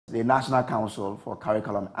The National Council for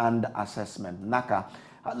Curriculum and Assessment, NaCCA,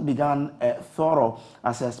 has begun a thorough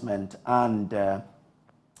assessment and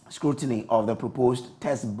scrutiny of the proposed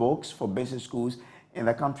textbooks for basic schools in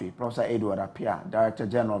the country. Professor Edward Appiah, Director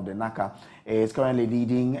General of the NaCCA, is currently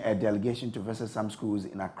leading a delegation to visit some schools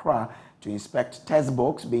in Accra to inspect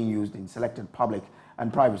textbooks being used in selected public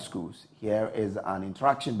and private schools. Here is an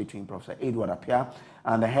interaction between Professor Edward Appiah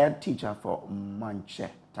and the head teacher for NaCCA,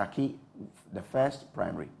 the first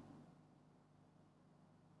primary.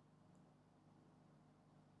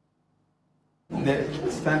 The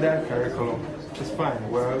standard curriculum is fine.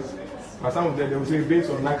 Well, but some of them they will say based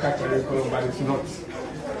on NaCCA curriculum, but it's not.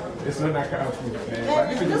 It's not NaCCA approved.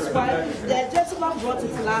 This one, the gentleman brought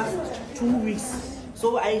it last 2 weeks,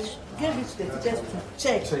 so I gave it to the teachers to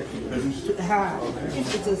check. If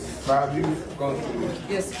it is. Have you gone through it?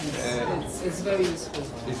 Yes, please. It's very useful.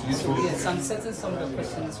 It's useful. Yes, I'm setting some of the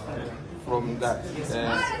questions from that.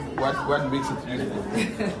 What makes it useful?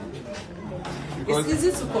 Because it's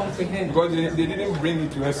easy to comprehend. Because they didn't bring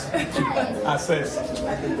it to us to assess.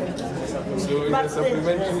 So if it's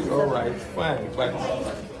supplementary, all right, fine. But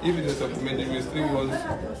if it's a supplementary, we still want.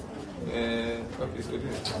 Okay, so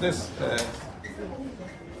this.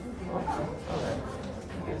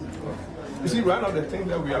 You see, one of the things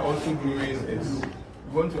that we are also doing is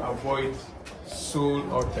we want to avoid sole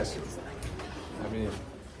authorship. I mean,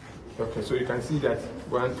 okay, so you can see that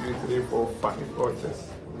 1, 2, 3, 4, 5 authors.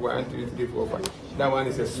 1, 2, 3, 4, 5. That one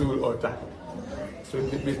is a sole author. So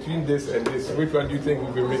between this and this, which one do you think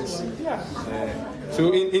will be rich? Yeah.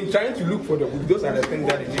 So in trying to look for the book, those are the things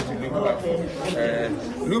that you need to look out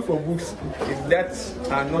for. Look for books that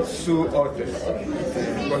are not sole authors.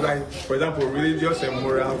 Because for example, religious and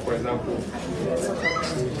moral, for example.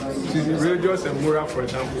 Religious and moral, for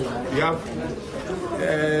example, you have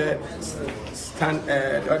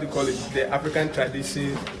what do you call it? The African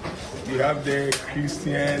tradition. You have the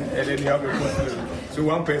Christian, and then you have the Muslim. So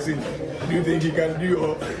one person, do you think he can do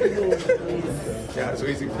all? Yeah, so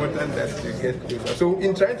it's important that you get those. So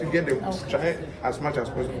in trying to get them, try as much as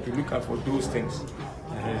possible to look out for those things,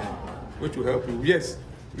 which will help you. Yes,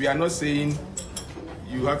 we are not saying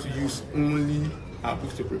you have to use only our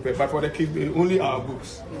books to prepare, but for the kids, only our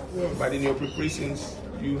books. Yes. But in your preparations,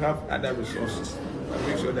 you have other resources.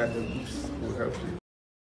 Make sure that the books will help you.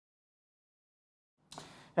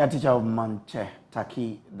 Head teacher of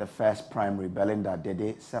NaCCA, the first primary, Belinda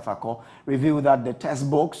Dede Sefako, revealed that the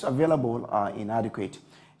textbooks available are inadequate.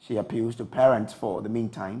 She appeals to parents for the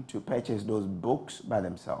meantime to purchase those books by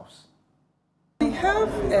themselves. We have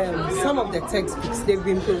some of the textbooks, they've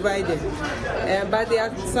been provided, but there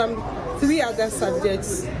are some 3 other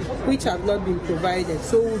subjects which have not been provided.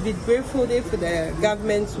 So we'll be grateful if the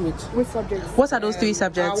government would. Which subjects? What are those 3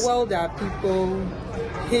 subjects? Our world, our people,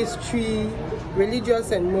 history,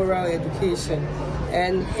 religious and moral education.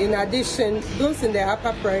 And in addition, those in the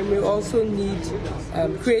upper primary also need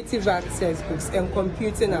creative arts textbooks and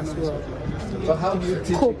computing as well. So how do you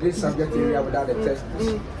teach this subject area without the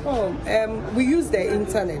textbooks? We use the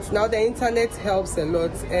internet. Now the internet helps a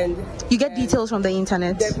lot, and you get details from the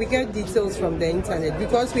internet. We get details from the internet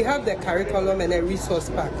because we have the curriculum and a resource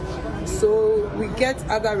pack. So we get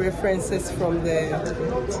other references from the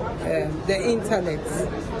internet.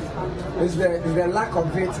 Is the lack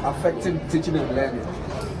of it affecting teaching and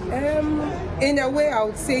learning? In a way, I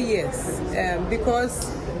would say yes,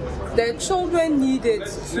 because the children need it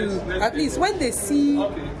to, at least when they see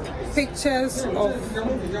pictures of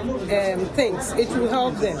things, it will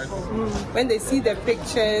help them. When they see the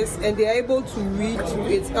pictures and they are able to read,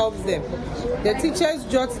 it helps them. The teachers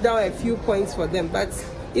jot down a few points for them, but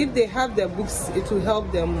if they have the books, it will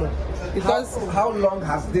help them more. Because how long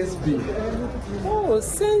has this been?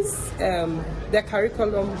 Since the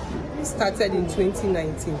curriculum started in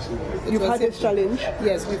 2019. You've had this challenge?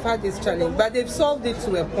 Yes, we've had this challenge, but they've solved it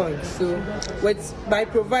to a point. So, by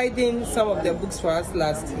providing some of the books for us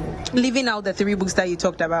last year. Leaving out the 3 books that you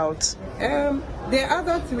talked about. The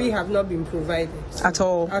other 3 have not been provided. So, at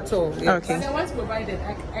all? At all, yes. Okay. But the ones provided,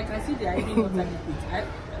 I can see they are even not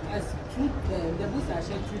adequate. The books are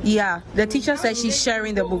shared. Yeah, the teacher said she's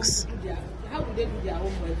sharing the books. How do they do their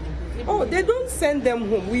homework? They don't send them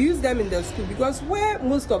home. We use them in the school because where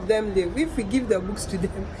most of them live, if we give the books to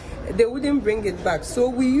them, they wouldn't bring it back. So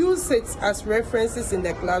we use it as references in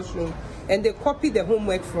the classroom, and they copy the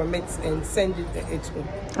homework from it and send it home.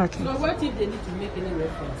 Okay. So what if they need to make any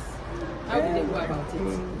reference? How do they go about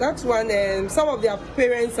it? That's one. Some of their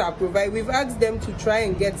parents are provided. We've asked them to try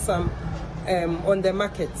and get some on the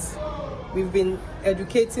market. We've been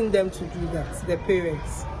educating them to do that, the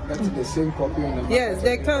parents. expect the same copy on the market? Yes,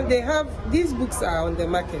 they can. They have, these books are on the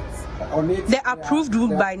market. On it, The approved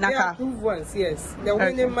book by The NaCCA. approved ones, yes. The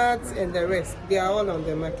winning mats and the rest, they are all on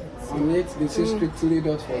the market. on it, they say strictly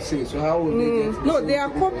not for sale. So how will they get? No, there are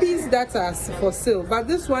copies that are for sale, but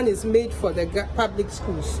this one is made for the public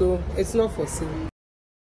schools, so it's not for sale.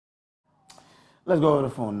 Let's go to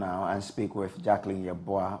the phone now and speak with Jacqueline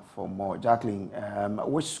Yeboah for more. Jacqueline,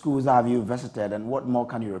 which schools have you visited and what more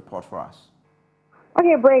can you report for us?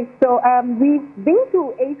 Okay, Brace. So we've been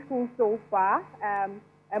to 8 schools so far,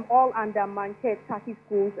 all under NaCCA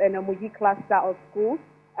schools and a Muji cluster of schools.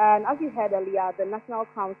 And as you heard earlier, the National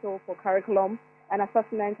Council for Curriculum and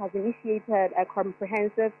Assessment has initiated a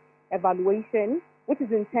comprehensive evaluation, which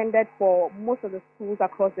is intended for most of the schools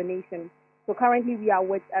across the nation. So currently we are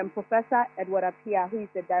with Professor Edward Appiah, who is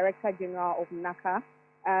the Director General of NaCCA.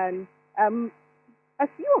 And a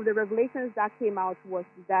few of the revelations that came out was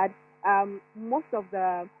that most of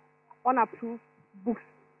the unapproved books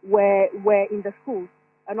were in the schools.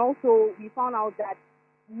 And also we found out that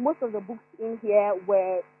most of the books in here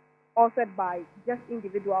were authored by just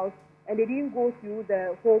individuals and they didn't go through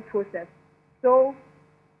the whole process. So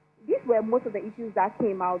these were most of the issues that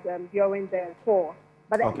came out during the call.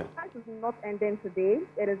 But the exercise is not ending today.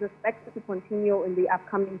 It is expected to continue in the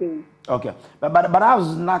upcoming days. Okay. But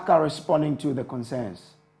how's NaCCA responding to the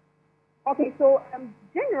concerns? Okay, so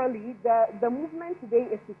generally, the movement today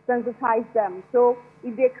is to sensitize them. So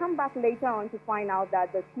if they come back later on to find out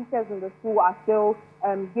that the teachers in the school are still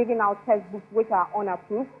giving out textbooks which are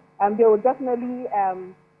unapproved, they will definitely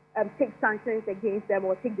take sanctions against them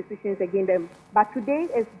or take decisions against them. But today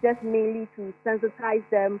is just mainly to sensitize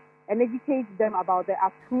them and educate them about the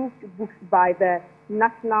approved books by the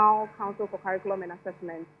National Council for Curriculum and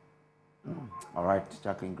Assessment. All right,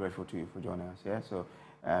 Jacqueline, grateful to you for joining us here. So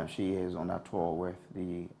she is on that tour with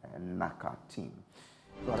the NaCCA team.